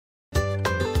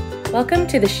Welcome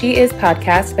to the She Is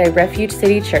podcast by Refuge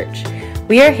City Church.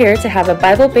 We are here to have a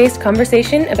Bible-based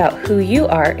conversation about who you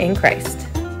are in Christ.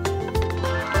 Thank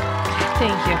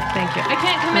you. I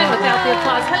can't come in without the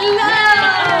applause. Hello!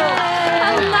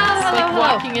 It's like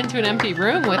walking into an empty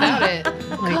room without it.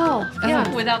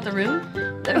 Like, without the room?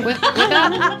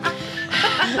 Without...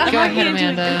 Go ahead,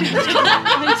 Amanda.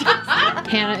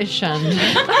 Hannah is shunned.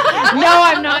 No,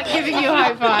 I'm not giving you a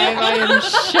high five. I am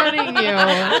shunning you.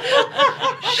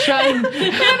 Shunned.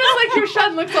 Hannah's like, your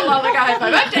shun looks a lot like a high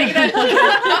five. I'm taking it.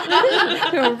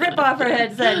 Rip off her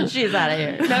headset and she's out of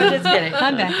here. No, just kidding.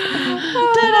 I'm back.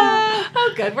 Ta-da!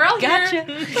 Oh, good. We're all Gotcha. here.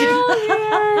 We're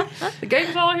all here. The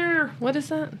gang's all here. What is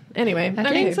that? Anyway. I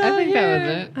think that was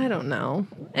it. I don't know.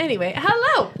 Anyway,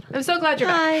 hello. I'm so glad you're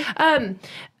Hi. back.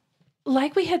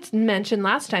 Like we had mentioned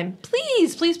last time,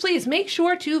 please make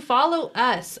sure to follow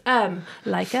us.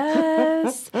 Like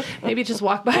us. Maybe just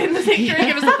walk by in the sanctuary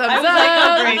and give us a thumbs up.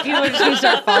 Oh, great. People are just going to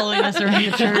start following us around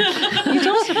the church. You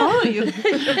told us to follow you.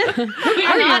 We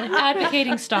are not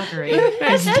advocating stalkery.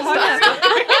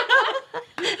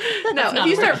 No, if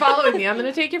you start following me, I'm going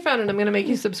to take your phone and I'm going to make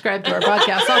you subscribe to our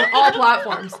podcast on all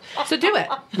platforms. So do it.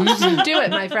 Just do it,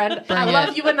 my friend. I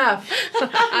love you enough.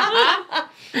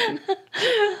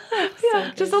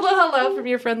 Yeah, just a little hello from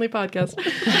your friendly podcast.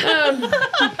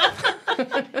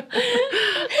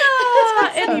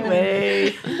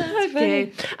 Anyway,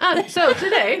 okay. So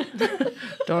today,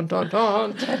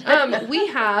 we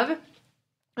have.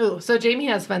 Oh, so Jamie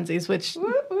has funsies, which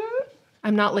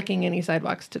I'm not licking any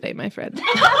sidewalks today, my friend.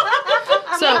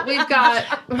 So we've got.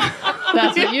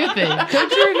 That's what you think.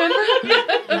 Don't you remember?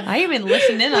 I even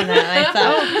listened in on that. I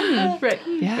thought, Right.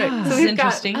 Yeah. Right. So this is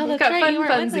interesting. We've got fun You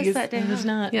weren't with us funsies. that day. It was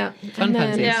not. Yeah, Fun and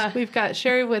then funsies. We've got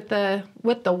Sherry with the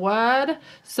wad.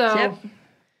 So Yep.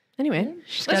 anyway,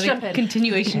 She's let's got jump a in.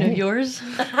 continuation of yours.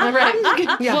 All right.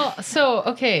 Yeah. Well, so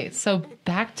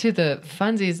back to the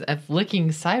funsies of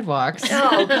licking sidewalks.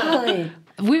 Oh, golly.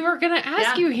 We were going to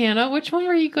ask you, Hannah, which one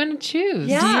were you going to choose?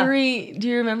 Yeah. Do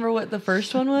you remember what the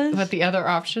first one was? What the other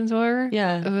options were?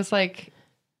 Yeah. It was like...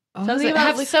 Oh, Something was it, about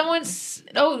have like- someone...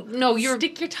 Oh, no, you're...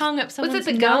 Stick your tongue up Was someone's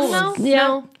it the gum nose. though?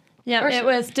 Yeah. Yeah, it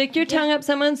was stick your tongue up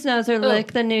someone's nose or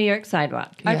lick the New York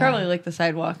sidewalk. I Yeah. probably like the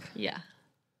sidewalk. Yeah.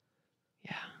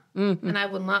 Yeah. And I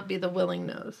will not be the willing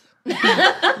nose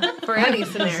for any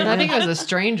scenario. I think it was a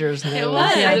stranger's nose. It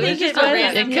was. Yeah, I It was think just it a was.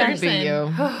 random It could person. be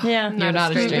you. Yeah, You're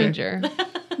not a stranger. to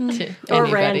or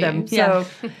anybody. random. Yeah.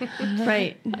 So,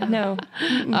 right? No,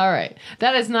 All right.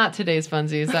 That is not today's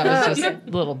funsies. That was just a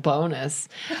little bonus.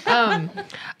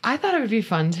 I thought it would be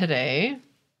fun today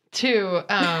to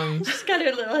just got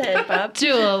her little head bob.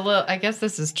 do a little, I guess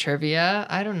this is trivia.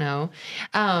 I don't know.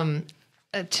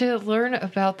 To learn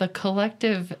about the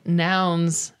collective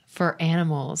nouns for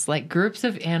animals, like groups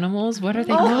of animals. What are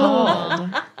they called?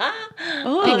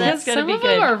 Oh, Because that's gonna some be of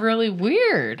them good. are really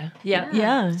weird.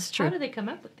 Yeah, it's true. How do they come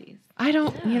up with these? I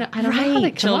don't know how they Right,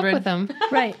 come children. up with them,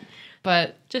 Right?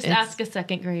 but Just it's- ask a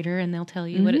second grader and they'll tell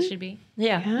you what it should be.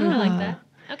 Yeah. I like that.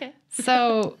 Okay.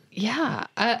 So yeah,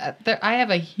 I have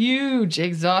a huge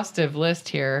exhaustive list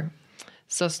here.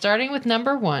 So starting with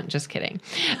number 1, just kidding.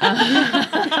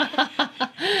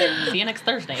 See you next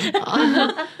Thursday.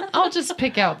 I'll just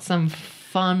pick out some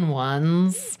fun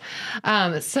ones.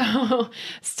 So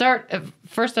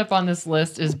first up on this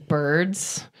list is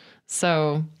birds.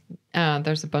 So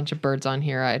there's a bunch of birds on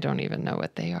here. I don't even know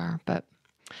what they are, but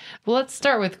well, let's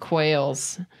start with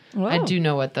quails. I do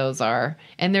know what those are.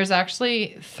 And there's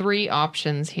actually 3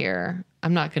 options here.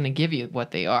 I'm not going to give you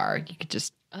what they are. You could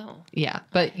just, yeah,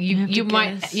 but you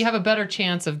might, you have a better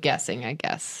chance of guessing, I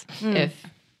guess, if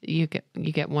you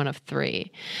get one of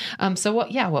 3. So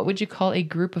what would you call a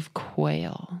group of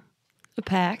quail? A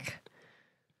pack.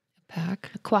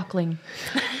 Pack? A quackling.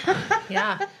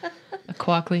 Yeah. A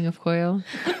quackling of quail?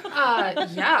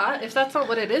 Yeah. If that's not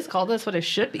what it is called, that's what it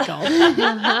should be called.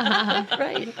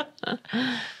 Right.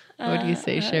 What do you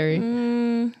say,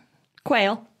 Sherry?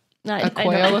 Quail. A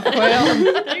quail of quail?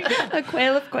 A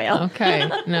quail of quail. Okay.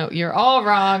 No, you're all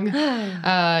wrong.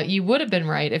 You would have been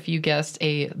right if you guessed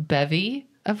a bevy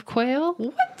of quail.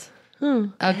 What?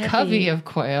 A covey of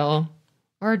quail.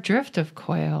 Or a drift of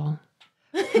quail.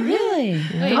 Really?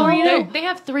 Wait, they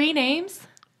have 3 names?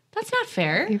 That's not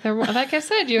fair. Either one. Like I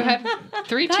said, you had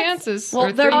 3 chances. well,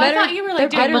 or they're 3 I better- thought you were they're like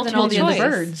doing better than multiple all the other choice.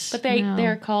 birds. But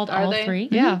they're called Are all they? 3.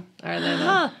 Yeah. Are they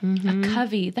not? A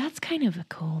covey. That's kind of a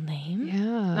cool name.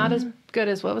 Yeah. Not as good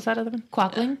as what was that other one?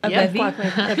 Quackling. Yep, bevy?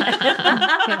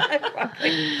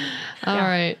 All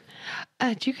right.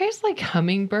 Do you guys like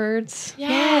hummingbirds?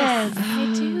 Yes,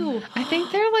 I do. I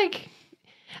think they're like,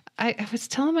 I was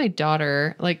telling my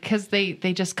daughter, like, because they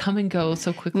just come and go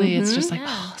so quickly. It's just like,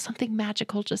 oh, something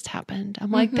magical just happened. I'm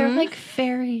like, they're like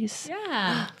fairies.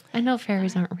 Yeah. I know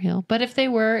fairies aren't real, but if they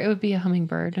were, it would be a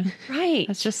hummingbird. Right.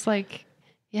 It's just like,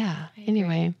 yeah.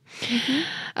 Anyway.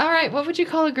 All right. What would you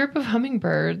call a group of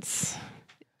hummingbirds?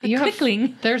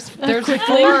 Quickling. There's 4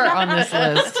 on this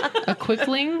list. A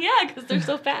quickling? Yeah, because they're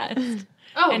so fast.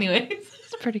 Oh, Anyways.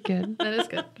 It's pretty good. that is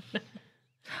good.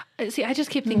 See, I just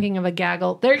keep thinking of a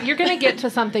gaggle. You're going to get to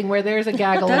something where there's a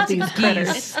gaggle of these critters.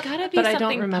 It's got to be But I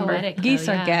something don't remember. poetic. Geese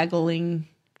though, are gaggling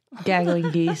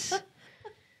geese.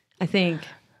 I think.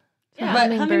 Yeah,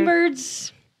 But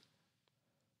hummingbirds,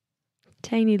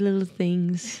 tiny little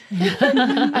things.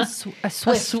 A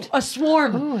swift. A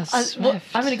swarm. Ooh, a Well, swift.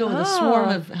 I'm going to go with a swarm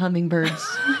of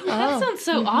hummingbirds. That sounds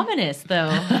so ominous, though.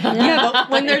 Yeah, but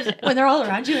when they're all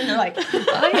around you and they're like,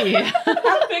 Ay.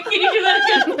 Can you do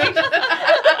that again?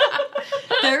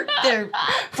 they're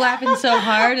flapping so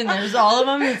hard, and there's all of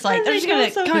them. It's like they're just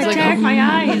gonna so kind of fast. attack my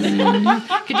eyes.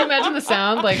 Could you imagine the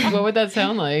sound? Like, what would that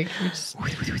sound like? That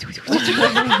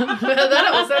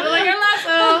almost sounded like a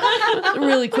lasso.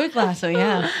 Really quick lasso,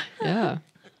 yeah. Yeah.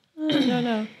 I don't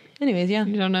know. Anyways, yeah.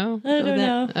 You don't know? I don't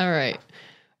know. All right.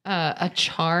 A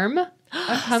charm? A See,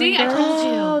 I hummingbird? told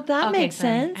you. Oh, that Okay, makes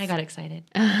sorry. sense. I got excited.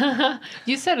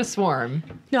 You said a swarm.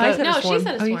 No, I said No, a swarm. she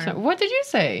said a Oh, you swarm. said, what did you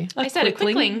say? I said a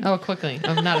quickling. Oh, a quickling.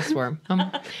 Oh, not a swarm.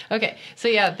 Okay. So,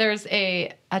 yeah, there's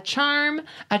a charm,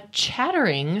 a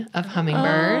chattering of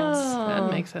hummingbirds, That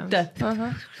makes sense.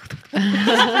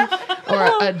 or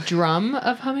a drum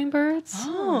of hummingbirds,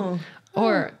 Oh,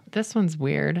 or this one's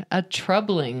weird, a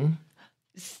troubling.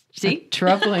 see,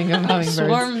 Troubling of hummingbirds.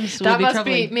 Swarms will That be must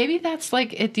troubling. be, maybe that's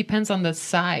like, it depends on the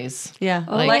size. yeah,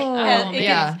 Like,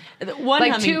 yeah. One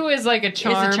Like humming- 2 is like a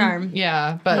charm. charm.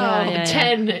 Yeah, but yeah,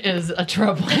 10 is a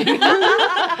troubling.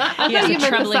 Yeah, You meant the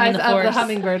troubling size in the of the forest.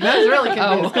 hummingbird. I was really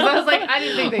confused because I was like, I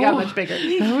didn't think they got much bigger.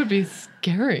 That would be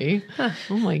scary. Oh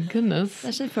my goodness.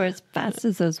 Especially for as fast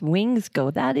as those wings go,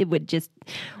 that it would just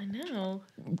I know.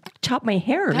 chop my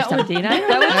hair or something. I That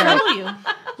don't would know. trouble you.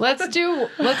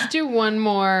 Let's do one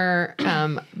more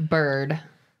bird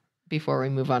before we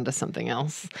move on to something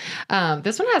else.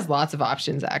 This one has lots of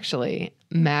options actually.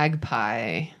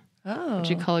 Magpie. Oh. Would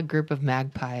you call a group of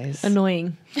magpies?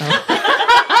 annoying.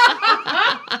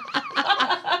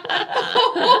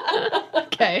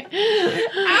 Okay.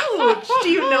 Ouch! Do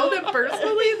you know them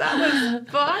personally? That was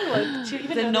violent.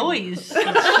 The noise.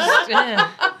 It's just,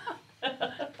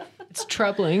 It's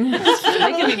troubling.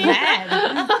 making me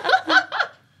mad.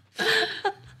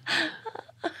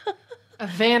 A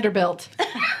Vanderbilt.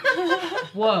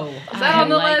 Whoa. Is that on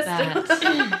the list?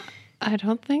 That. I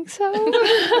don't think so.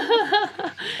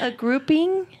 A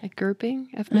grouping? A grouping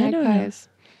of I don't know. magpies.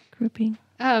 Grouping.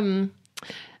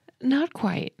 Not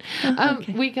quite.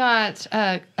 okay. We got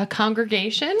a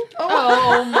congregation.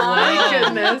 Oh my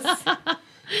goodness.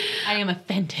 I am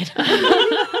offended.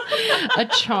 A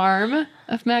charm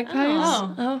of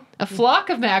magpies. Oh. A flock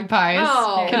of magpies.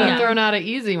 Oh. Could have Yeah. thrown out an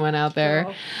easy one out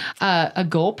there. A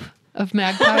gulp of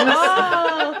magpies.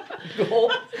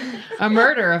 A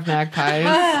murder of magpies.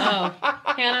 Oh,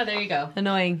 Hannah, there you go.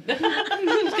 Annoying.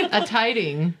 A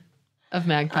tiding of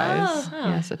magpies.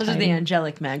 Yes, a Those are the tiding.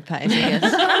 angelic magpies, I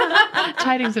guess.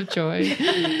 Tidings of joy.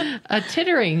 A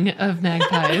tittering of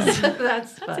magpies.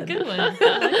 That's fun. Good one. I like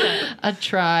that. A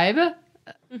tribe.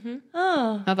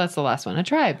 Oh. Oh, that's the last one. A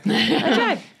tribe. A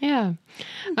tribe. Yeah.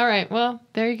 All right. Well,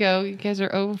 there you go. You guys are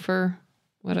 0 for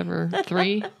whatever,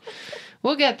 3.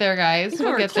 We'll get there, guys.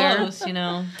 We'll We're get close, you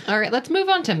know. there. All right. Let's move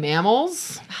on to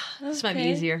mammals. This might be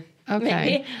easier.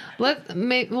 Okay.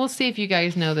 We'll see if you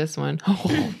guys know this one.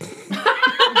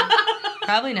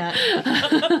 Probably not.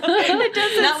 It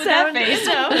doesn't Not with that sound face.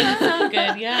 No, that sounds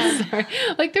good. Yeah. Sorry.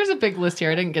 Like, there's a big list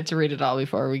here. I didn't get to read it all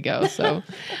before we go. So,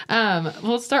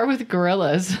 we'll start with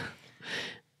gorillas.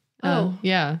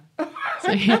 Yeah.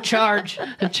 So a charge of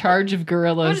I would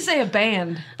gorillas. say a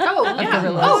band. Oh, yeah.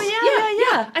 gorillas. Oh,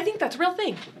 yeah. I think that's a real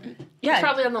thing. Yeah. It's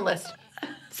probably on the list.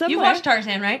 Somewhere. You watched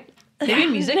Tarzan, right? They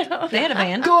made music. They had a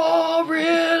band.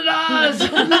 Gorillas.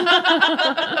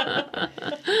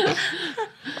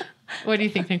 What do you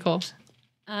think, Nicole?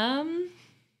 I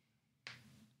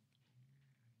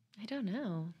don't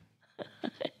know.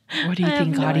 What do you I have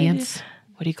think, no audience?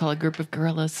 What do you call a group of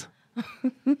gorillas?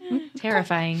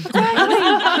 Terrifying.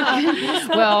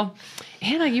 Well,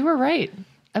 Hannah, you were right.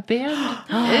 A band is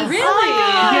Really?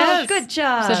 Yes. Good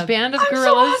job. It's a band of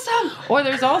gorillas. Or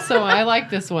there's also, I like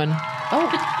this one. Oh,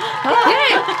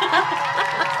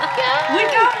 We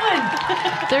got one.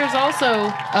 there's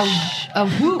also a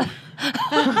whoop.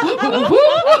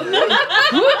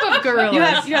 Whoop of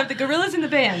gorillas. You have the gorillas in the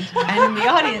band, and in the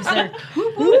audience, they're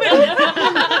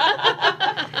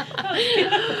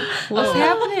what's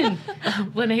happening?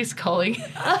 Lene's calling.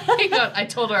 Hang on. I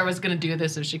told her I was going to do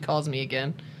this if she calls me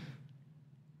again.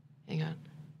 Hang on.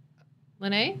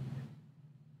 Lene?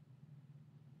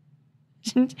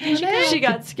 She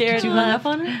got scared. Did you hang up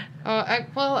on her?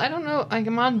 I don't know.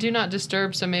 I'm on Do Not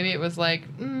Disturb, so maybe it was like,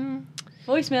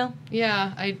 Voicemail.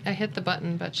 yeah, I hit the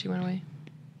button, but she went away.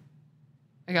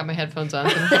 I got my headphones on.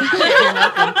 So I can't hear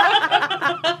nothing.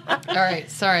 All right,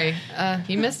 sorry.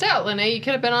 You missed out, Lene. You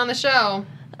could have been on the show.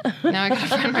 Now I gotta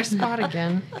find my spot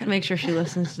again. Gotta make sure she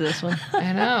listens to this one.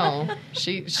 I know.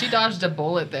 She dodged a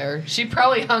bullet there. She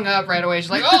probably hung up right away. She's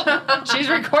like, oh, she's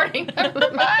recording.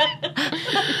 Bye.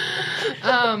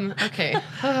 Okay.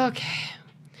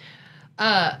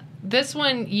 This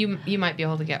one, you might be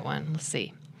able to get one. Let's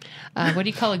see. What do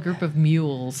you call a group of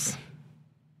mules?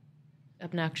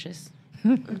 Obnoxious.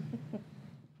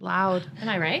 Loud. Am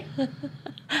I right?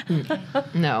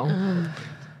 No.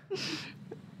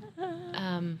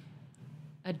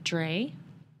 A dray.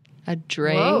 A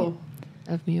dray Whoa.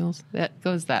 of mules. That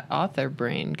goes that author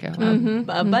brain going.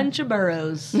 A bunch of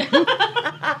burros. A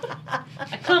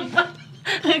clump.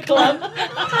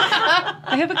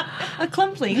 I have a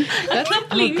clumpling. Oh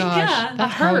gosh, yeah.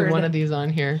 that's probably one of these on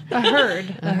here. A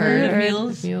herd. A herd of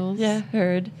mules. Mules. Yeah,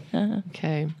 heard.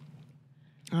 Okay.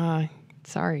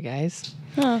 Sorry, guys.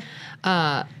 Huh.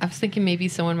 I was thinking maybe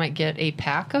someone might get a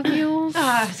pack of mules.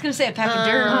 I was gonna say a pack of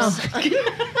derms.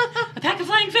 A pack of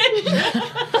flying fish. Is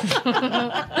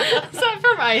that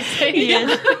from Ice Age?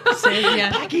 Yes. Say,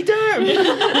 yeah. Pachyderm.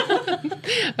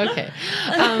 Okay.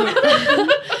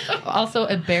 Also,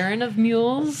 a baron of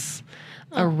mules,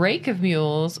 a rake of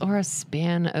mules, or a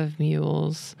span of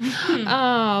mules.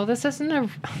 Oh, this isn't a...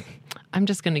 I'm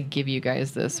just going to give you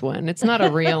guys this one. It's not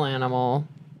a real animal.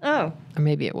 Oh. Or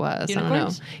maybe it was. Unicorns? I don't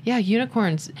know. Yeah,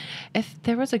 unicorns. If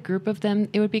there was a group of them,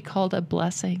 it would be called a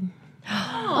blessing.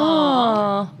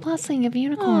 Oh. Blessing of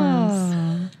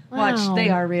unicorns. Watch, Wow. they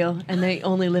are real, and they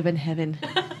only live in heaven.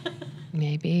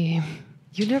 Maybe.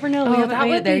 You never know. We Oh, haven't that made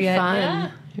would it there be yet.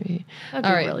 fun. Maybe. That'd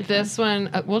All be right, really this one,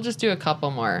 we'll just do a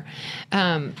couple more.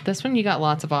 This one, you got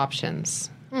lots of options.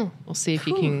 We'll see if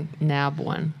you can nab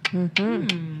one.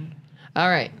 All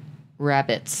right,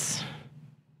 rabbits.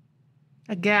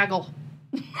 A gaggle.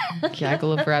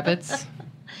 Gaggle of rabbits.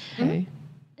 Okay.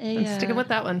 I'm sticking with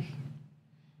that one.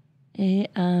 A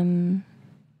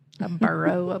A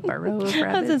burrow of I was gonna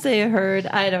rabbits. say a herd.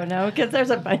 I don't know because there's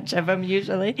a bunch of them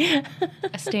usually.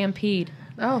 A stampede.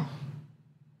 Oh.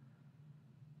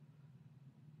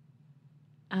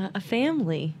 A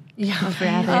family. Yeah. Of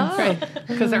rabbits. Right.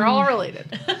 Because they're all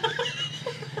related.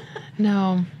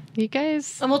 No, you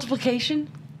guys, A multiplication.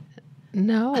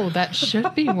 no, that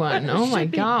should be one. Oh my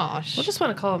gosh. We'll just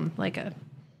want to call them like a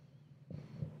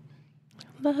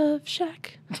love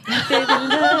shack.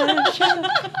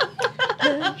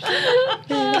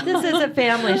 This is a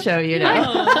family show, you know.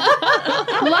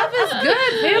 Love is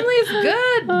good. Family is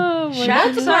good. Oh,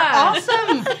 Shadows are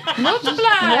awesome.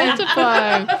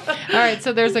 multiply. All right,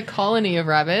 so there's a colony of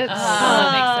rabbits.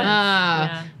 that makes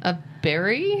sense. A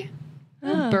berry,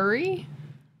 a bury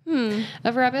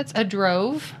of rabbits, a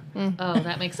drove, Oh,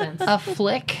 that makes sense. a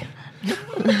flick.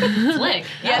 Flick.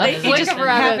 Yeah, A it flick just of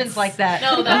rabbits. happens like that.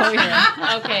 No, that's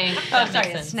okay. Oh, That sorry, makes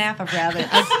a sense. snap of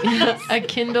rabbits. A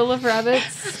kindle of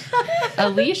rabbits, a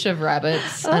leash of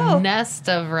rabbits, a nest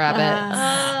of rabbits,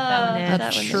 a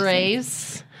that one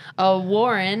trace, a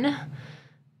warren.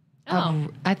 Oh.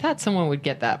 I thought someone would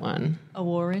get that one. A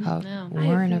warren. A No.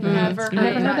 warren of rabbits. Never You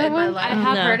heard never heard that that in my one? life. I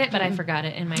have No. heard it, but I forgot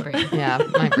it in my brain. Yeah,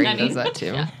 my brain I mean, does that too.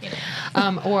 Yeah, you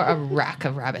know. Or a rack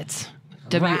of rabbits.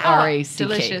 WRACK.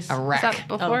 Delicious. A Is rack. that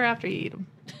before or after you eat them?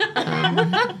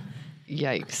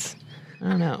 Yikes. I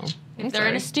don't know. If they're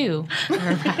in a stew.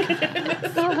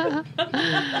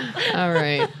 All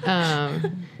right.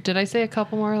 Did I say a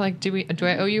couple more? Like, do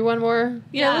I owe you one more?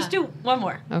 Yeah, let's do one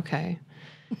more. Okay.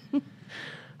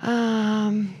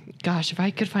 Gosh, if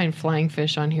I could find flying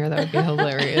fish on here, that would be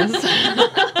hilarious.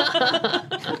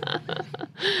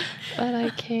 But I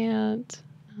can't.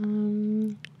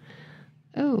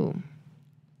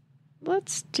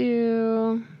 Let's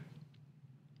do.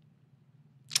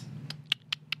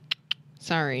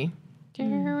 Sorry.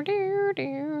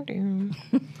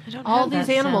 All these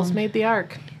animals made the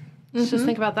ark. Let's just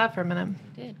think about that for a minute.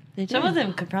 Some of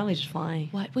them could probably just fly.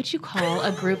 What would you call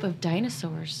a group of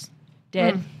dinosaurs?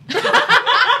 Dead.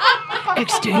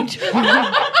 Extinct.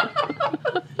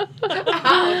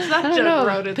 That joke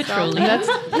wrote itself. That's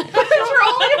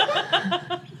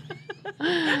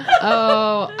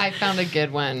Oh, I found a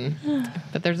good one.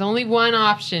 But there's only one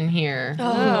option here.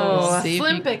 Oh, See if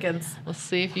slim you- pickings. We'll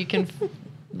see if you can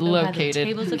locate it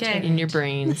tables of in your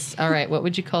brains. All right, what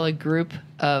would you call a group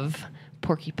of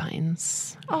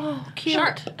porcupines? Oh, cute.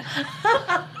 Shark.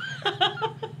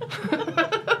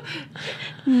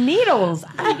 Needles.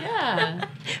 Yeah.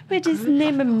 We just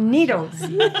name them Needles.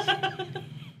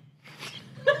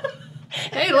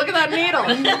 Hey, look at that needle.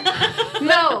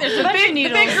 No, there's a big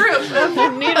group. A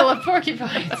needle of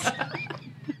porcupines.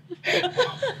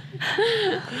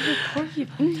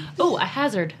 Oh, a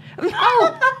hazard.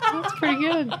 That's pretty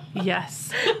good.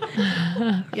 Yes.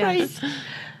 Right.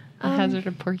 A hazard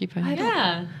of porcupines.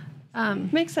 Yeah.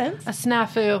 Makes sense. A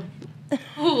snafu.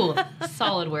 Ooh,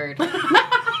 solid word.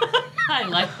 I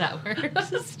like that word.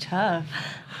 This is tough.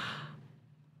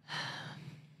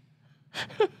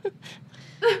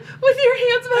 With your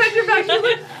hands behind your back, you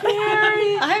look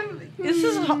very... This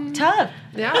is tough.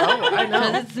 Yeah, I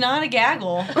know. It's not a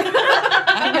gaggle.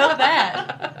 I know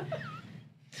that.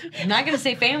 I'm not going to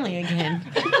say family again.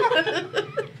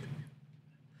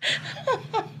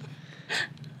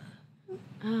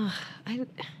 I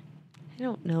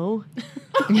don't know.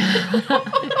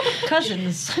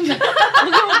 Cousins. We'll go with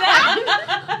that.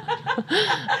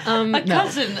 A No.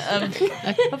 cousin of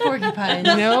a porcupine.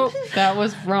 No, that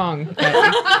was wrong.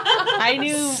 I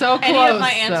knew So any of close,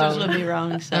 my answers so- would be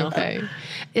wrong. So Okay.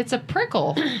 It's a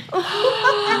prickle.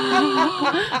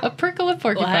 A prickle of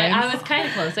Well, porcupines. I was kind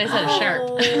of close. I said a sharp.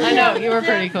 I know, you were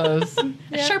pretty close. A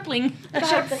sharpling.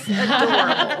 Adorable.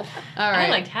 All I right.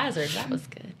 liked hazard. That was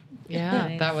good.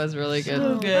 Yeah, that was really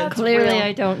good. good. Clearly, real.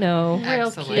 I don't know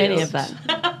Excellent. any of that.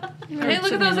 Hey,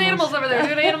 look at those animals over there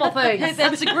doing animal things.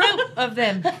 That's a group of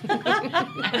them.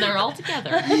 And they're all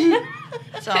together.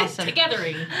 It's awesome.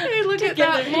 Togethering. Hey, look at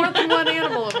that. More than one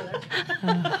animal over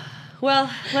there. Well,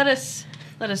 let us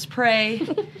pray.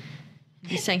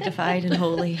 Be sanctified and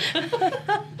holy.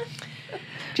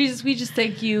 Jesus, we just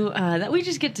thank you that we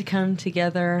just get to come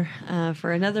together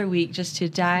for another week just to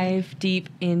dive deep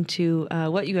into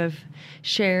what you have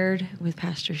shared with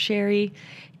Pastor Sherry,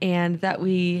 and that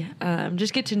we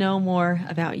just get to know more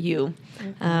about you.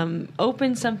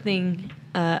 Open something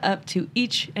up to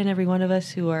each and every one of us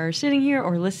who are sitting here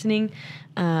or listening.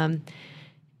 And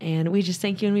we just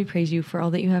thank you and we praise you for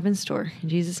all that you have in store. In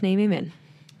Jesus' name, amen.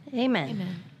 Amen.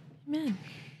 Amen.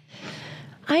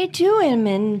 I too am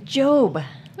in Job.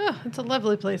 Oh, it's a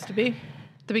lovely place to be.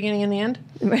 The beginning and the end.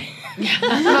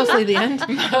 Mostly the end.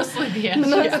 Mostly the end.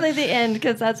 Mostly the end,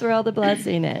 because that's where all the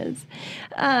blessing is.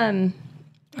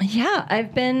 Yeah,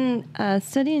 I've been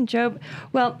studying Job.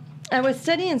 Well, I was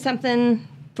studying something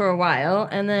for a while,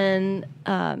 and then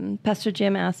Pastor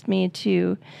Jim asked me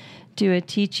to do a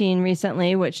teaching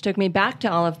recently, which took me back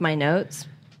to all of my notes,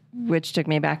 which took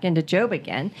me back into Job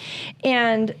again.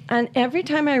 And every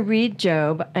time I read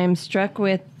Job, I'm struck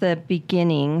with the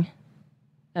beginning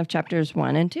of chapters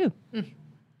 1 and 2.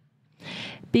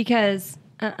 Because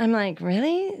I'm like,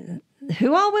 really?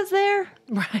 Who all was there?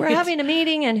 Right. We're having a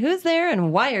meeting, and who's there,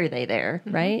 and why are they there?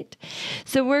 Right?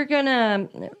 So we're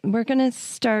gonna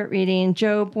start reading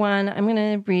Job 1. I'm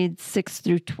gonna read 6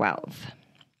 through 12.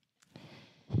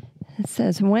 It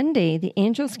says, one day the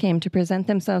angels came to present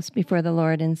themselves before the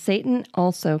Lord, and Satan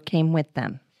also came with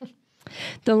them.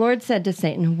 The Lord said to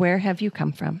Satan, "Where have you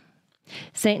come from?"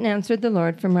 Satan answered the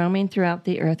Lord, "From roaming throughout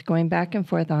the earth, going back and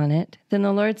forth on it." Then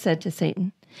the Lord said to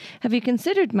Satan, "Have you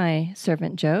considered my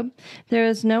servant Job? There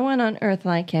is no one on earth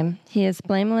like him. He is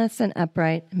blameless and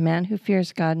upright, a man who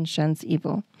fears God and shuns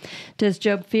evil. Does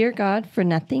Job fear God for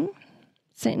nothing?"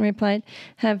 Satan replied,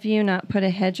 "Have you not put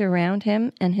a hedge around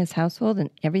him and his household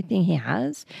and everything he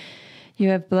has? You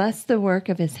have blessed the work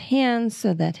of his hands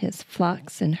so that his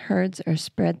flocks and herds are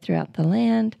spread throughout the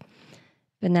land.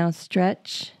 But now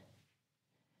stretch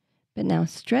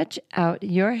out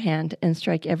your hand and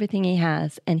strike everything he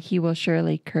has, and he will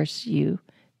surely curse you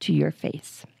to your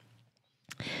face."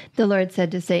 The Lord said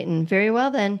to Satan, "Very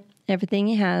well then, everything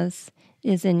he has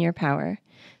is in your power.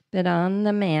 But on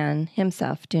the man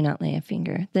himself do not lay a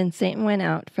finger." Then Satan went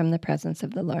out from the presence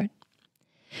of the Lord.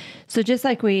 So just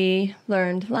like we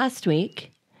learned last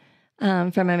week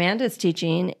from Amanda's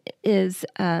teaching, is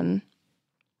Job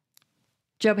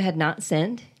had not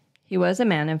sinned. He was a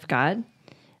man of God.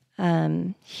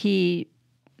 God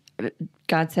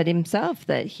said himself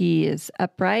that he is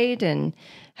upright, and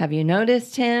have you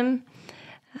noticed him?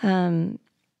 And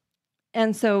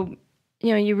so,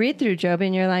 you read through Job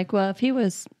and you're like, well, if he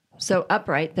was so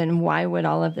upright, then why would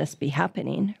all of this be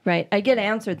happening, right? I get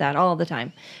answered that all the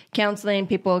time. Counseling,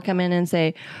 people come in and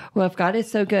say, well, if God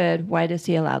is so good, why does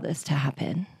he allow this to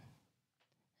happen?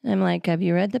 And I'm like, have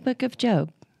you read the book of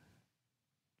Job?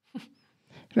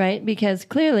 right? Because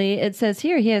clearly it says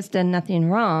here he has done nothing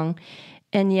wrong,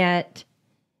 and yet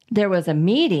there was a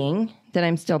meeting that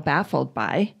I'm still baffled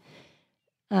by,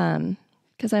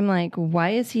 because I'm like,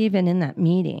 why is he even in that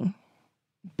meeting?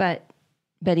 But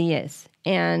he is,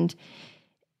 and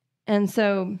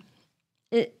so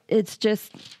it's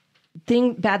just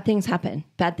bad things happen.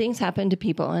 Bad things happen to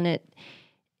people, and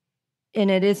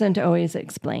it isn't always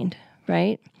explained,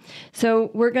 right?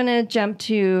 So we're going to jump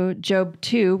to Job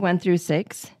 2, 1 through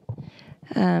 6.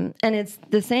 And it's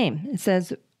the same. It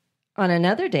says, on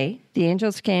another day, the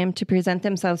angels came to present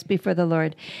themselves before the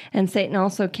Lord, and Satan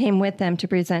also came with them to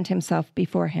present himself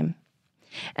before him.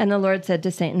 And the Lord said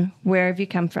to Satan, where have you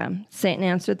come from? Satan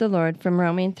answered the Lord, from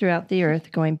roaming throughout the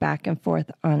earth, going back and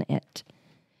forth on it.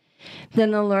 Then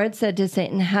the Lord said to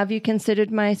Satan, have you considered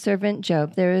my servant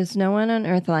Job? There is no one on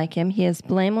earth like him. He is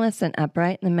blameless and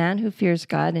upright, the man who fears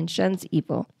God and shuns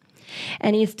evil.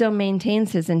 And he still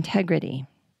maintains his integrity.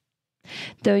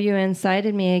 Though you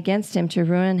incited me against him to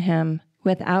ruin him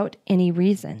without any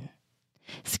reason.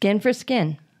 Skin for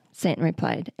skin, Satan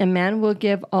replied, and man will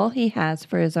give all he has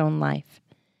for his own life.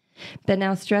 But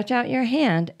now stretch out your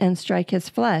hand and strike his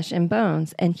flesh and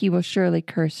bones, and he will surely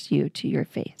curse you to your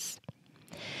face.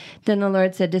 Then the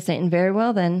Lord said to Satan, very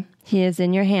well then, he is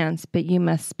in your hands, but you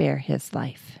must spare his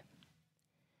life.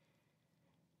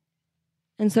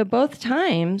 And so both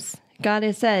times, God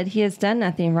has said he has done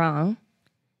nothing wrong.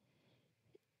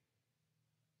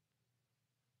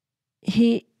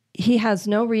 He has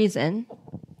no reason,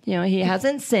 he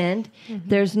hasn't sinned. Mm-hmm.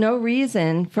 There's no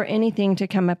reason for anything to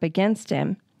come up against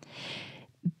him.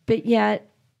 But yet,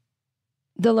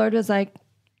 the Lord was like,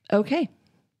 okay.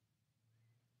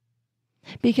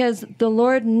 Because the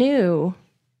Lord knew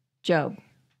Job.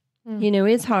 He knew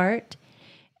his heart,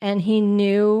 and he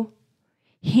knew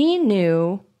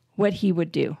what he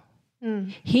would do.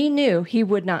 He knew he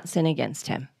would not sin against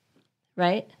him,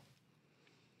 right?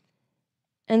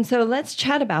 And so let's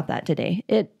chat about that today.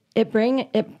 It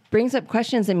brings up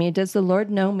questions in me. Does the Lord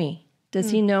know me?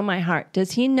 Does he know my heart?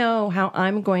 Does he know how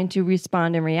I'm going to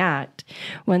respond and react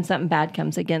when something bad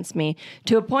comes against me,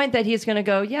 to a point that he's going to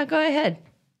go, yeah, go ahead.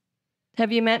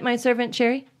 Have you met my servant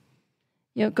Sherry?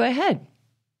 Go ahead.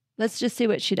 Let's just see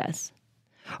what she does.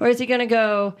 Or is he going to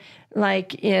go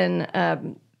like in,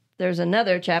 there's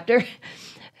another chapter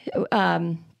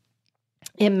in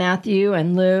Matthew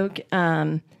and Luke,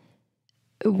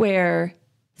 where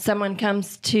someone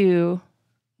comes to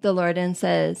the Lord and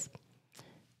says,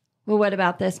 well, what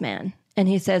about this man? And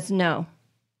he says, no.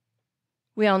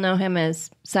 We all know him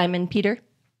as Simon Peter,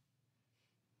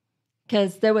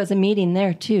 because there was a meeting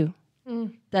there too.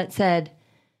 That said,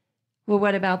 well,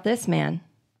 what about this man?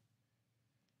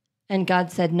 And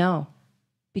God said no,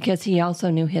 because he also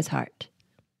knew his heart.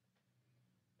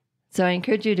 So I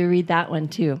encourage you to read that one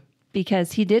too,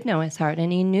 because he did know his heart,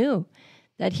 and he knew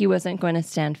that he wasn't going to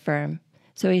stand firm.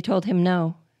 So he told him,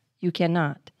 no, you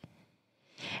cannot.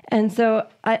 And so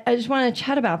I just want to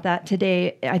chat about that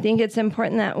today. I think it's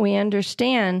important that we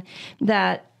understand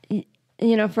that,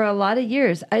 for a lot of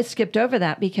years, I skipped over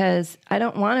that because I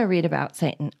don't want to read about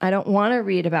Satan. I don't want to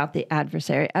read about the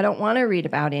adversary. I don't want to read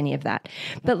about any of that.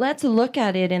 But let's look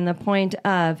at it in the point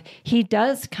of he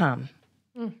does come.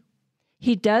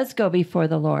 He does go before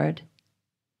the Lord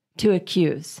to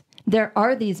accuse. There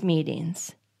are these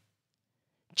meetings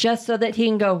just so that he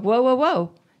can go, whoa, whoa,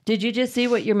 whoa. Did you just see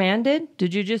what your man did?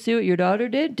 Did you just see what your daughter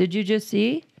did? Did you just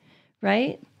see?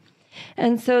 Right?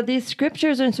 And so these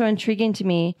scriptures are so intriguing to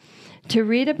me. To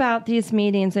read about these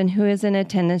meetings and who is in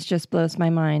attendance just blows my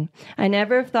mind. I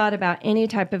never thought about any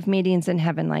type of meetings in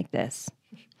heaven like this.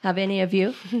 Have any of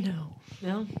you?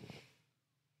 No.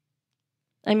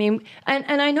 I mean,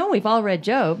 and I know we've all read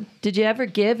Job. Did you ever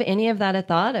give any of that a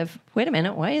thought of, wait a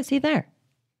minute, why is he there?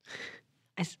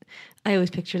 I always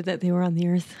pictured that they were on the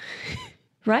earth.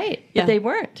 Right. Yeah. But they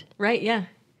weren't. Right, yeah.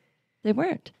 They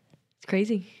weren't. It's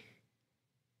crazy.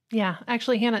 Yeah.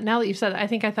 Actually, Hannah, now that you've said it, I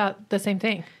think I thought the same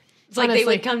thing. It's like Honestly.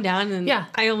 they would come down and Yeah.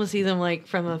 I almost see them like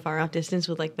from a far off distance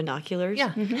with like binoculars.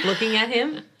 Yeah. Looking at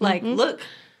him like, look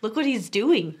what he's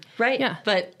doing. Right. Yeah.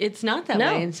 But it's not that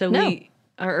No, way. And so no.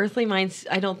 our earthly minds,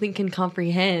 I don't think, can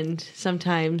comprehend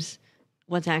sometimes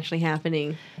what's actually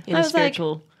happening in I a was like,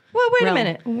 spiritual well, wait realm. a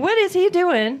minute. What is he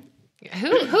doing?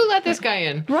 Who let this guy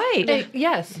in? Right.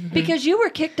 Yes. Because you were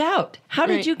kicked out. How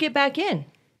did Right. you get back in?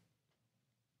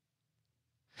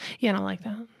 Yeah, I don't like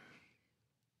that.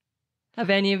 Have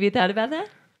any of you thought about that?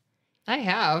 I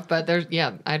have, but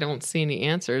I don't see any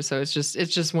answers. So it's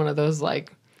just one of those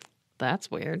like, that's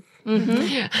weird.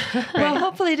 Well,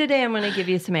 hopefully today I'm going to give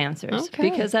you some answers Okay.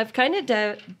 because I've kind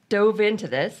of dove into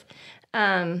this.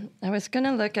 I was going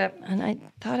to look up, and I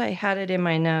thought I had it in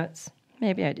my notes.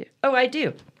 Maybe I do. Oh, I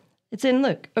do. It's in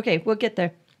Luke. Okay, we'll get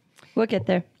there.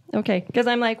 Okay, because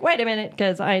I'm like, wait a minute,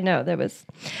 because I know there was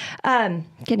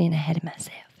getting ahead of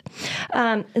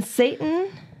myself. Satan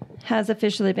has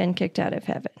officially been kicked out of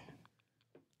heaven.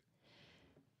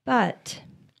 But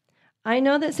I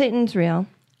know that Satan's real.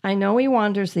 I know he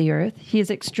wanders the earth. He's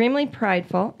extremely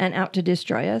prideful and out to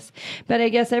destroy us. But I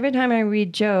guess every time I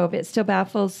read Job, it still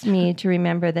baffles me to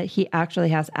remember that he actually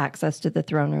has access to the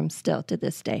throne room still to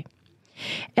this day.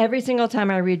 Every single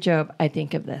time I read Job, I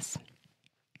think of this.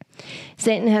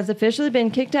 Satan has officially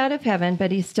been kicked out of heaven,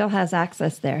 but he still has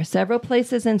access there. Several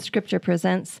places in Scripture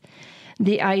presents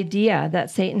the idea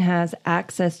that Satan has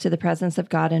access to the presence of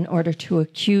God in order to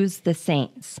accuse the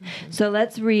saints. Mm-hmm. So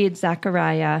let's read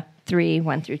Zechariah 3,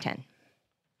 1 through 10.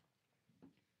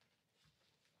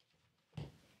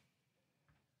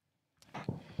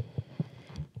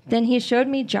 Then he showed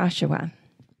me Joshua,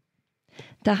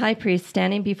 the high priest,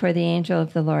 standing before the angel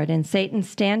of the Lord, and Satan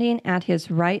standing at his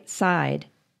right side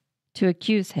to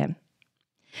accuse him.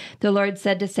 The Lord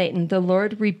said to Satan, "The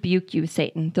Lord rebuke you,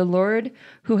 Satan. The Lord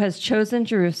who has chosen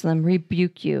Jerusalem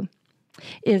rebuke you.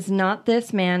 Is not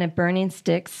this man a burning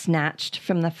stick snatched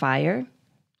from the fire?"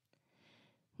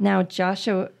 Now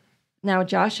Joshua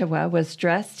was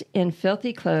dressed in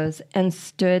filthy clothes and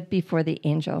stood before the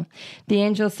angel. The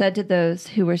angel said to those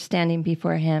who were standing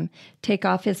before him, "Take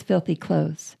off his filthy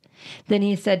clothes." Then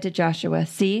he said to Joshua,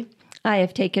 "See, I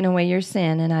have taken away your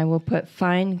sin, and I will put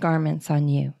fine garments on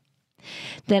you."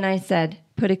 Then I said,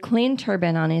 "Put a clean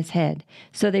turban on his head."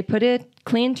 So they put a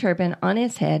clean turban on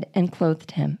his head and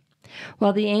clothed him,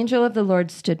 while the angel of the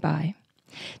Lord stood by.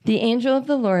 The angel of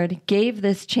the Lord gave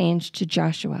this change to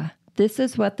Joshua. "This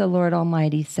is what the Lord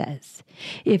Almighty says.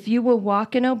 If you will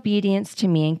walk in obedience to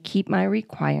me and keep my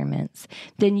requirements,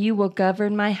 then you will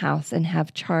govern my house and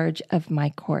have charge of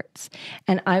my courts,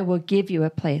 and I will give you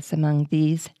a place among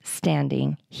these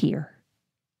standing here."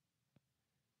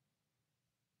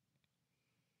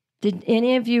 Did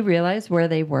any of you realize where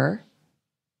they were?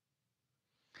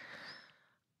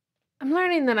 I'm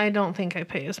learning that I don't think I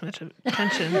pay as much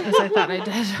attention as I thought I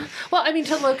did. Well, I mean,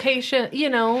 to location,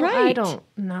 Right. I don't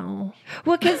know.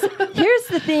 Well, because here's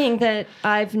the thing that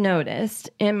I've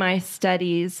noticed in my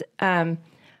studies.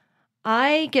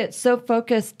 I get so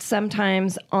focused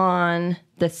sometimes on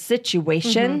the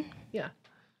situation. Mm-hmm. Yeah.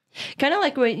 Kind of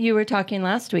like what you were talking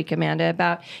last week, Amanda,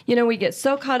 about, we get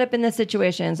so caught up in the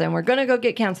situations and we're going to go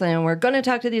get counseling and we're going to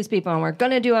talk to these people and we're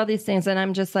going to do all these things. And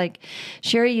I'm just like,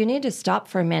 Sherry, you need to stop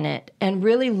for a minute and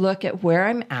really look at where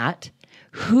I'm at,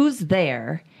 who's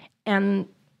there, and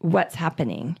what's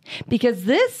happening. Because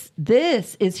this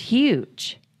is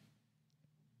huge.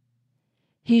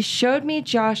 He showed me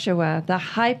Joshua, the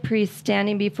high priest,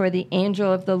 standing before the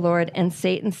angel of the Lord, and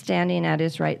Satan standing at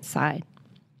his right side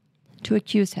to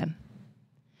accuse him.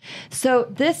 So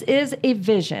this is a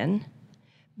vision,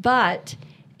 but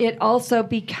it also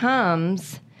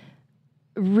becomes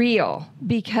real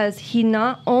because he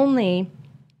not only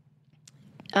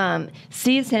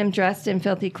sees him dressed in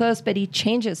filthy clothes, but he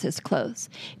changes his clothes.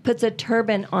 He puts a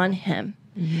turban on him,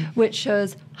 which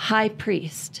shows high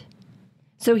priest.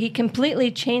 So he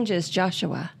completely changes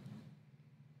Joshua.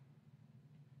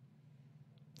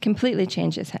 Completely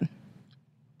changes him.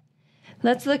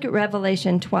 Let's look at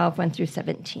Revelation 12, 1 through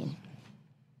 17.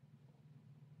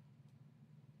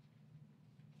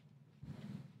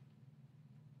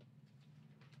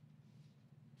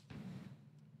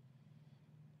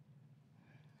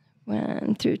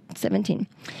 One through 17.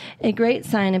 A great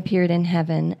sign appeared in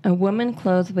heaven, a woman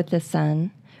clothed with the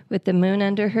sun, with the moon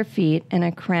under her feet, and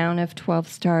a crown of 12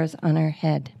 stars on her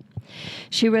head.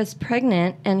 She was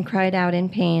pregnant and cried out in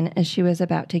pain as she was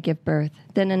about to give birth.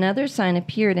 Then another sign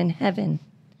appeared in heaven,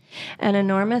 an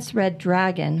enormous red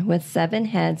dragon with 7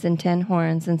 heads and 10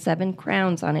 horns and 7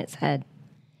 crowns on its head.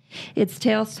 Its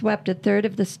tail swept a third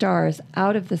of the stars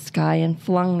out of the sky and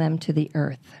flung them to the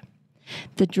earth.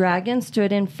 The dragon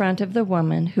stood in front of the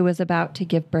woman who was about to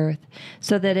give birth,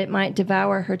 so that it might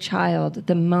devour her child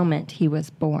the moment he was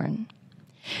born.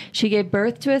 She gave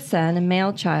birth to a son, a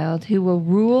male child, who will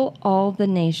rule all the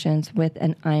nations with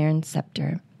an iron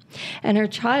scepter. And her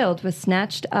child was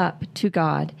snatched up to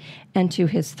God and to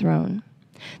his throne.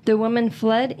 The woman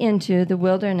fled into the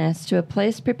wilderness to a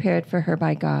place prepared for her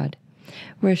by God,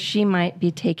 where she might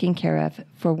be taken care of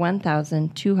for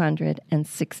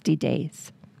 1,260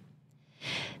 days.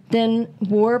 Then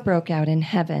war broke out in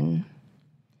heaven.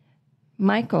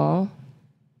 Michael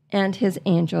and his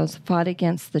angels fought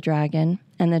against the dragon,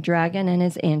 and the dragon and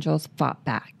his angels fought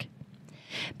back.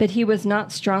 But he was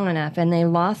not strong enough, and they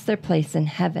lost their place in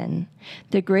heaven.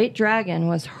 The great dragon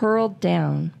was hurled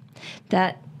down,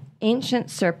 that ancient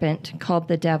serpent called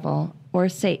the devil, or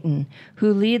Satan,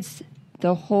 who leads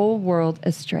the whole world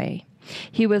astray.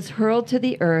 He was hurled to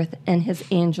the earth, and his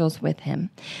angels with him.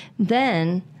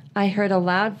 Then I heard a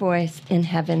loud voice in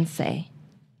heaven say,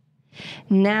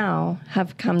 "Now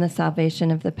have come the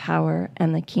salvation of the power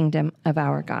and the kingdom of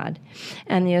our God,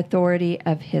 and the authority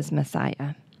of his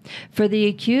Messiah. For the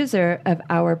accuser of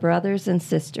our brothers and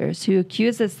sisters, who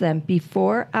accuses them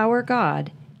before our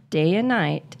God day and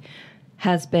night,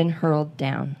 has been hurled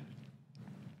down.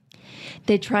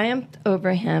 They triumphed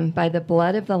over him by the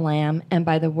blood of the Lamb and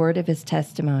by the word of his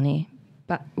testimony,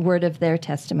 word of their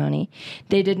testimony.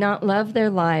 They did not love their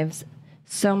lives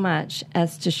so much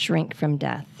as to shrink from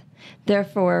death.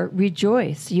 Therefore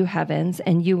rejoice, you heavens,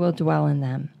 and you will dwell in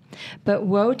them. But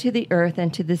woe to the earth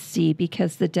and to the sea,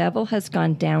 because the devil has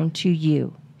gone down to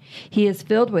you. He is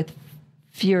filled with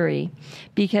fury,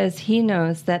 because he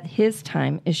knows that his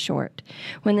time is short.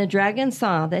 When the dragon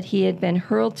saw that he had been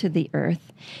hurled to the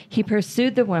earth, he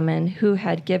pursued the woman who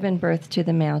had given birth to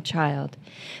the male child.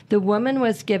 The woman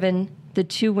was given the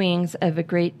 2 wings of a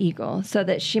great eagle, so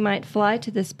that she might fly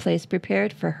to this place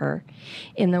prepared for her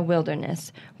in the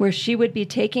wilderness, where she would be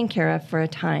taken care of for a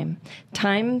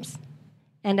times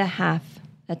and a half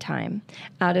a time,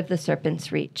 out of the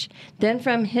serpent's reach. Then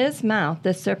from his mouth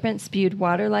the serpent spewed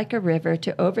water like a river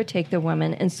to overtake the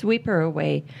woman and sweep her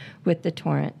away with the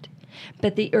torrent.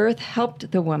 But the earth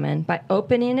helped the woman by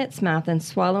opening its mouth and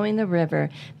swallowing the river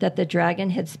that the dragon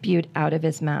had spewed out of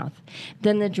his mouth.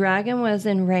 Then the dragon was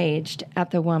enraged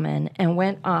at the woman and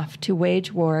went off to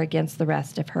wage war against the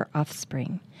rest of her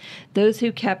offspring, those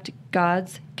who kept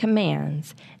God's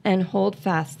commands and hold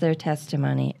fast their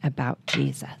testimony about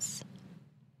Jesus.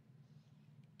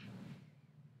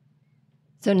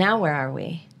 So now where are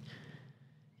we?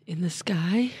 In the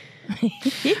sky.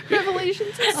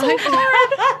 Revelations is so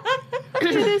hard.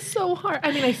 It is so hard.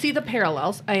 I mean, I see the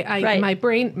parallels. Right. My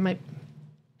brain,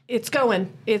 it's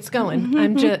going.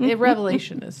 I'm just,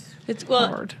 Revelation is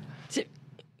hard. It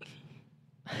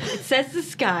says the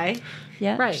sky.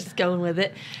 Yeah. Right. Just going with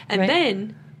it. And Right.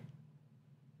 then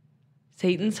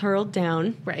Satan's hurled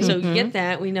down. Right. So you get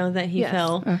that. We know that he Yes.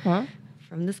 fell Uh-huh.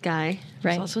 from the sky.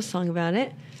 Right. There's also a song about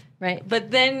it. Right.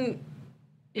 But then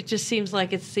it just seems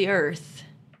like it's the earth.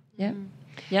 Yeah.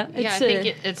 Yeah. Yeah, I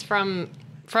think it's from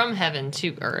heaven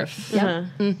to earth. Yeah.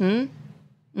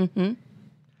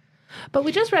 But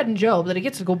we just read in Job that he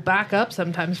gets to go back up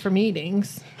sometimes for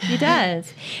meetings. He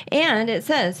does. And it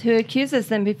says, who accuses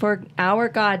them before our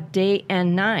God day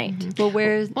and night. Well,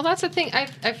 where's... Well, that's the thing.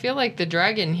 I feel like the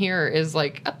dragon here is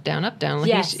like up, down, up, down. Like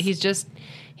Yes.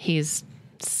 He's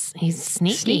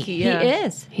sneaky. Sneaky, He yeah.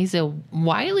 is. He's a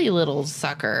wily little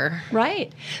sucker.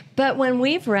 Right. But when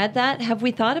we've read that, have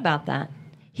we thought about that?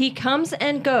 He comes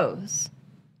and goes.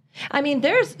 I mean,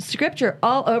 there's scripture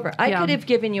all over. I Yeah. could have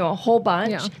given you a whole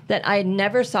bunch Yeah. that I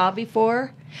never saw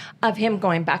before of him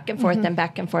going back and forth and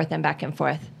back and forth and back and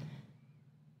forth.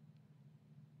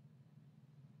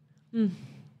 And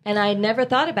I never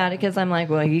thought about it because I'm like,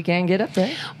 well, you can't get up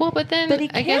there. Well, but then But he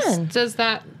I guess, can. does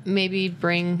that maybe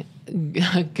bring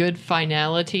a good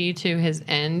finality to his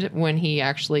end when he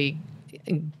actually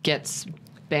gets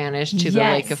banished to the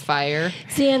Yes. lake of fire?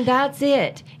 See, and that's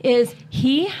it, is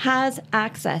he has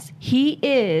access.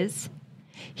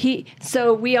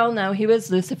 So we all know he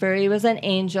was Lucifer. He was an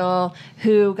angel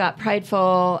who got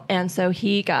prideful, and so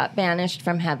he got banished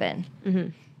from heaven.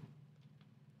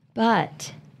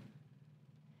 But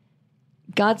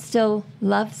God still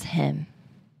loves him.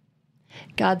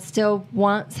 God still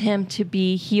wants him to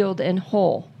be healed and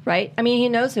whole, right? I mean, he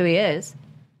knows who he is.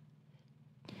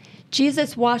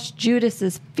 Jesus washed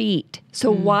Judas's feet.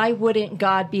 So why wouldn't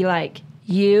God be like,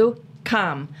 you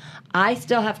come. I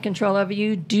still have control over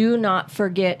you. Do not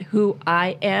forget who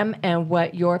I am and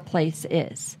what your place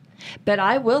is. But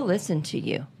I will listen to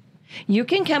you. You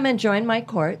can come and join my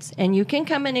courts, and you can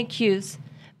come and accuse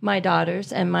my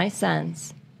daughters and my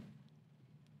sons.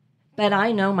 But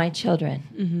I know my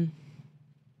children.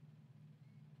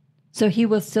 So he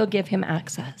will still give him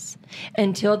access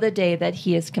until the day that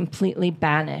he is completely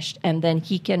banished, and then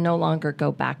he can no longer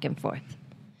go back and forth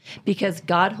because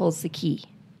God holds the key,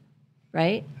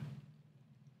 right?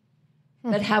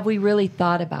 But have we really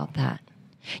thought about that?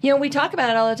 You know, we talk about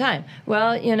it all the time.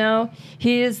 Well, you know,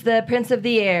 he is the prince of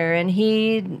the air, and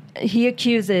he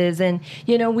accuses, and,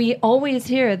 you know, we always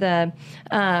hear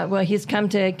well, he's come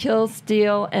to kill,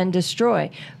 steal, and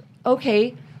destroy.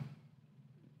 Okay,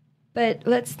 but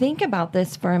let's think about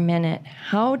this for a minute.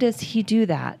 How does he do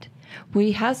that? Well,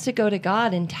 he has to go to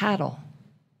God and tattle.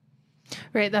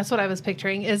 Right, that's what I was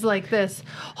picturing, is like this,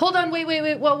 hold on, wait,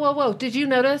 whoa. Did you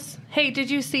notice? Hey, did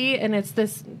you see? And it's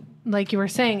this, like you were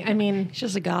saying, I mean... She's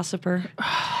just a gossiper.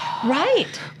 Right.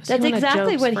 That's one of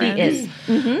exactly Job's what friends? he is.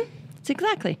 Mm-hmm. It's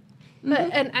exactly.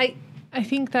 But, and I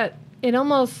think that it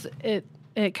almost, it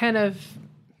kind of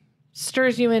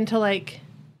stirs you into like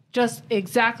just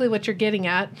exactly what you're getting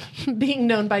at, being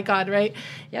known by God, right?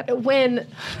 Yep. When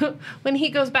he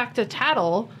goes back to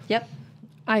tattle, Yep.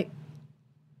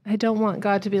 I don't want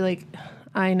God to be like,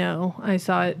 I know, I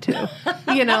saw it too.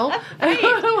 You know?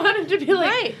 I want him to be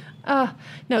like,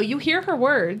 no, you hear her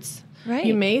words. Right.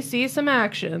 You may see some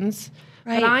actions,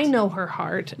 Right. but I know her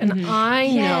heart, and I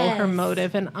know her Yes.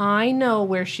 motive, and I know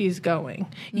where she's going.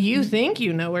 You think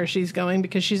you know where she's going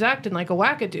because she's acting like a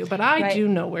wackadoo, but I Right. do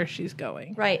know where she's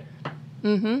going. Right.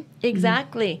 Mm-hmm.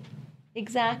 Exactly.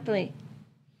 Exactly.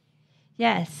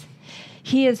 Yes.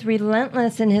 He is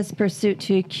relentless in his pursuit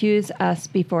to accuse us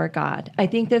before God. I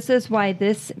think this is why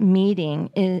this meeting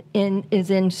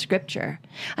is in Scripture.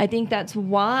 I think that's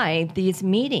why these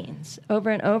meetings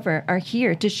over and over are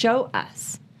here to show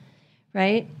us,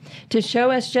 right? To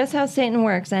show us just how Satan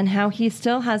works and how he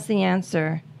still has the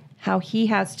answer, how he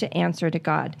has to answer to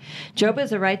God. Job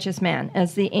is a righteous man.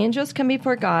 As the angels come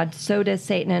before God, so does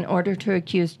Satan in order to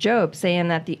accuse Job, saying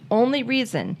that the only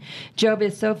reason Job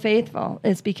is so faithful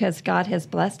is because God has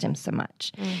blessed him so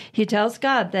much. He tells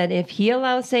God that if he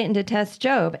allows Satan to test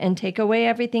Job and take away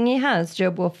everything he has,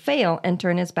 Job will fail and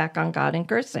turn his back on God and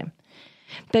curse him.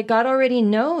 But God already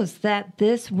knows that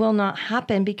this will not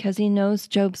happen because he knows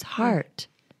Job's heart.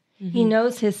 He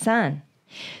knows his son.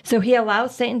 So he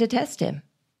allows Satan to test him.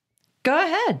 Go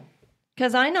ahead,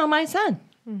 because I know my son.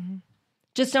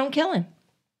 Just don't kill him,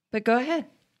 but go ahead.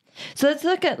 So let's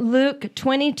look at Luke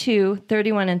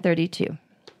 22:31 and 32.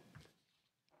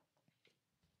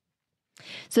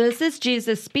 So this is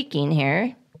Jesus speaking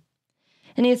here.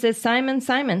 And he says, Simon,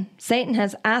 Simon, Satan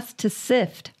has asked to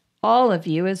sift all of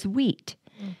you as wheat.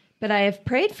 But I have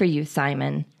prayed for you,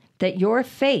 Simon, that your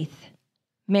faith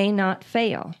may not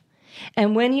fail.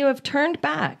 And when you have turned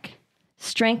back,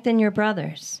 strengthen your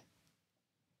brothers.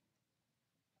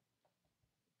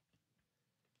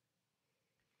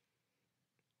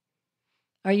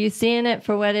 Are you seeing it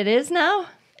for what it is now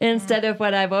instead of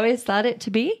what I've always thought it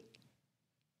to be?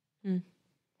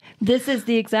 This is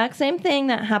the exact same thing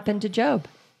that happened to Job.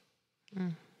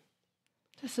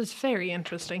 This is very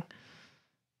interesting.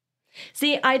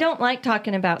 See, I don't like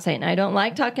talking about Satan. I don't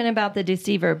like talking about the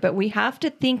deceiver, but we have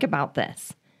to think about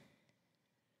this.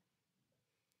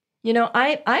 You know,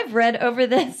 I've read over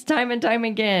this time and time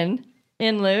again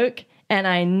in Luke, and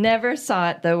I never saw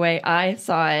it the way I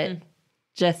saw it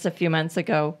just a few months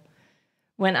ago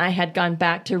when I had gone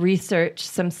back to research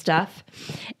some stuff.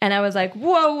 And I was like,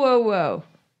 whoa.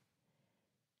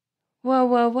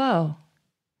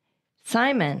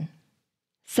 Simon,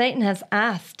 Satan has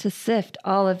asked to sift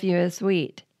all of you as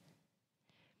wheat.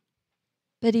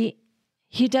 But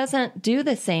he doesn't do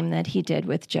the same that he did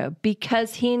with Job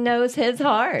because he knows his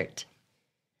heart.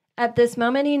 At this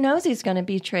moment, he knows he's going to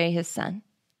betray his son.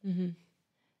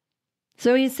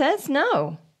 So he says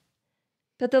no.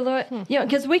 But the Lord,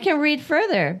 because we can read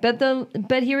further.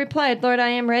 But he replied, Lord, I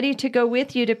am ready to go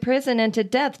with you to prison and to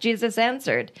death. Jesus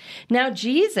answered. Now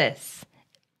Jesus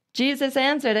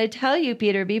answered, I tell you,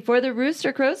 Peter, before the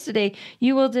rooster crows today,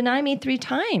 you will deny me 3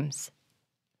 times.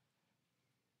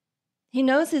 He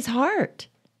knows his heart.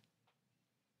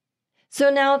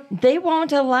 So now they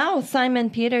won't allow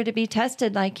Simon Peter to be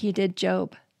tested like he did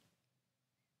Job.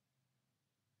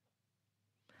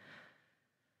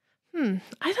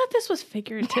 I thought this was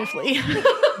figuratively.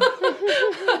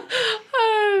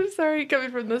 I'm sorry, coming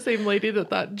from the same lady that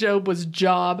thought Job was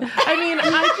Job. I mean,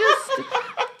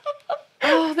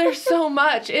 there's so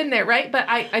much in there, right? But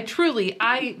I truly,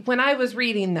 when I was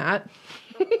reading that,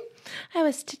 I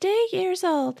was today years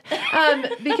old.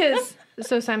 Because,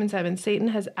 so Simon, Satan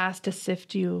has asked to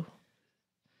sift you,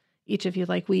 each of you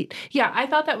like wheat. Yeah, I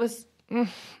thought that was,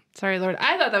 sorry, Lord,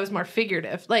 I thought that was more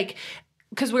figurative. Like,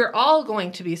 because we're all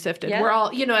going to be sifted. Yeah. We're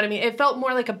all, you know what I mean? It felt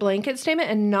more like a blanket statement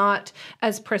and not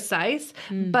as precise.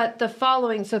 But the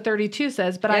following, so 32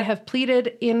 says, but I have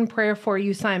pleaded in prayer for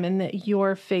you, Simon, that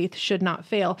your faith should not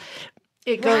fail.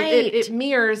 It goes, Right. it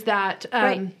mirrors that,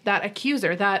 Right. that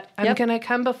accuser, that I'm going to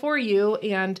come before you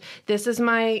and this is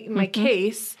my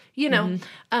case, you know,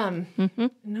 no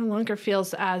longer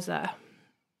feels as a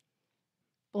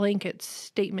blanket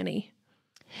statement-y.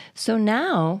 So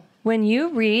now, when you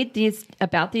read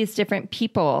about these different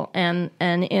people and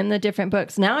in the different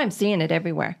books, now I'm seeing it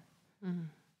everywhere.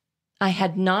 I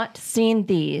had not seen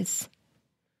these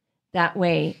that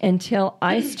way until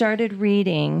I started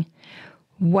reading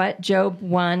what Job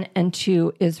 1 and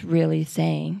 2 is really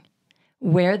saying,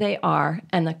 where they are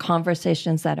and the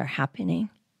conversations that are happening.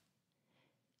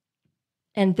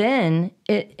 And then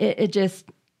it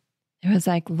was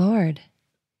like, Lord,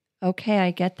 okay,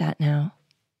 I get that now.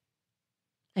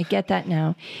 I get that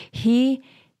now.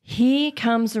 He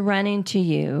comes running to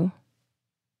you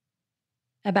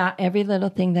about every little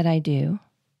thing that I do.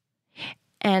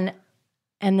 And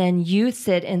then you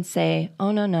sit and say,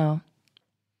 oh, no.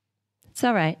 It's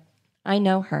all right. I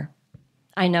know her.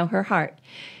 I know her heart.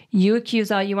 You accuse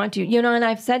all you want to. And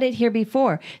I've said it here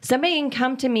before. Somebody can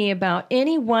come to me about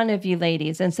any one of you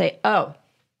ladies and say, oh,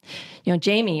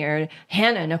 Jamie or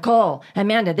Hannah, Nicole,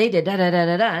 Amanda, they did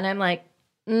da-da-da-da-da. And I'm like,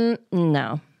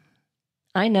 no.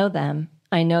 I know them.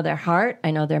 I know their heart.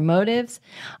 I know their motives.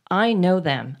 I know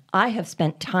them. I have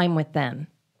spent time with them.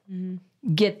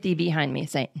 Mm-hmm. Get thee behind me,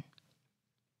 Satan.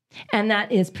 And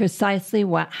that is precisely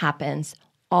what happens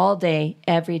all day,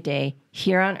 every day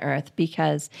here on earth,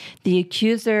 because the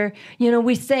accuser,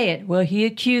 we say it, well, he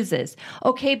accuses.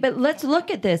 Okay, but let's look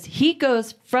at this. He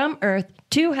goes from earth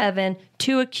to heaven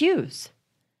to accuse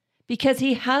because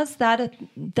he has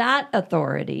that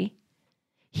authority.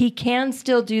 He can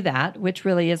still do that, which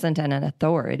really isn't an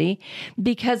authority,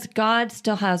 because God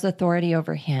still has authority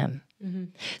over him. Mm-hmm.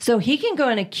 So he can go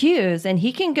and accuse, and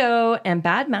he can go and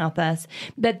badmouth us,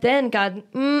 but then God,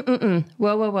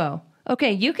 whoa.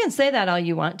 Okay, you can say that all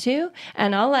you want to,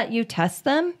 and I'll let you test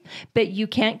them, but you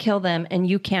can't kill them, and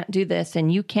you can't do this,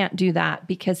 and you can't do that,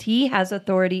 because he has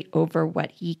authority over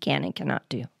what he can and cannot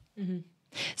do. Mm-hmm.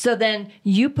 So then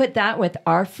you put that with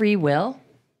our free will.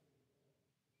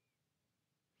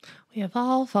 We have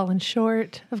all fallen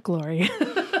short of glory.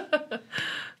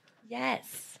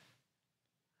 Yes.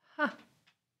 Huh.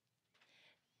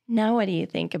 Now what do you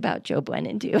think about Job 1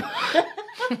 and 2?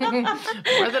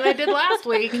 More than I did last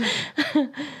week.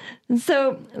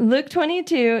 So Luke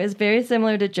 22 is very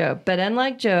similar to Job, but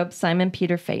unlike Job, Simon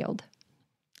Peter failed.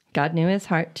 God knew his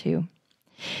heart too.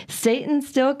 Satan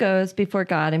still goes before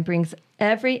God and brings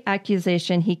every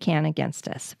accusation he can against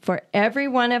us. For every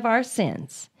one of our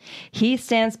sins, he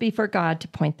stands before God to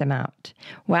point them out,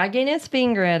 wagging his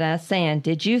finger at us, saying,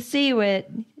 did you see what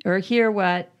or hear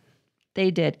what they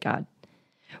did, God?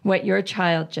 What your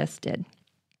child just did.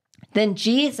 Then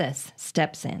Jesus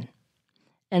steps in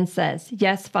and says,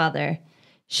 yes, Father,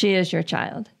 she is your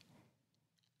child.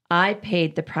 I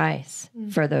paid the price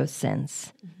for those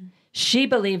sins. Mm-hmm. She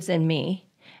believes in me,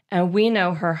 and we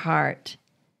know her heart.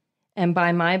 And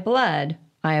by my blood,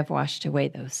 I have washed away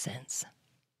those sins.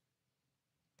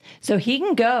 So he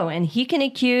can go and he can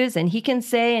accuse and he can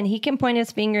say and he can point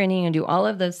his finger and he can do all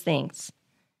of those things.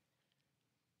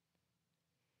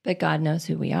 But God knows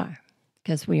who we are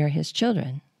because we are his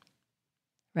children,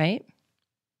 right?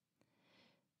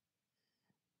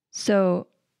 So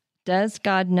does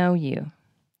God know you?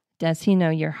 Does he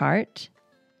know your heart?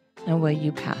 And will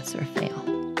you pass or fail?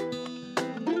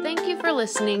 Thank you for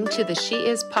listening to the She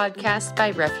Is podcast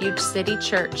by Refuge City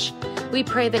Church. We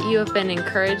pray that you have been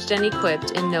encouraged and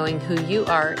equipped in knowing who you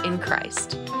are in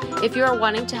Christ. If you are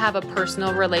wanting to have a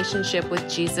personal relationship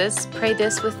with Jesus, pray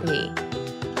this with me.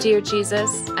 Dear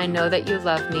Jesus, I know that you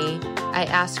love me. I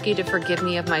ask you to forgive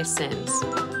me of my sins.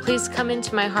 Please come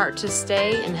into my heart to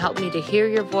stay and help me to hear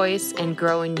your voice and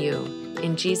grow in you.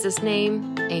 In Jesus'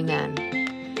 name,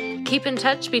 amen. Keep in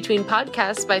touch between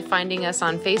podcasts by finding us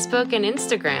on Facebook and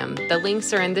Instagram. The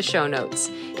links are in the show notes.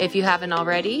 If you haven't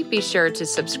already, be sure to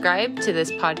subscribe to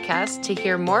this podcast to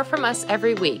hear more from us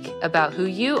every week about who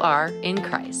you are in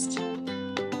Christ.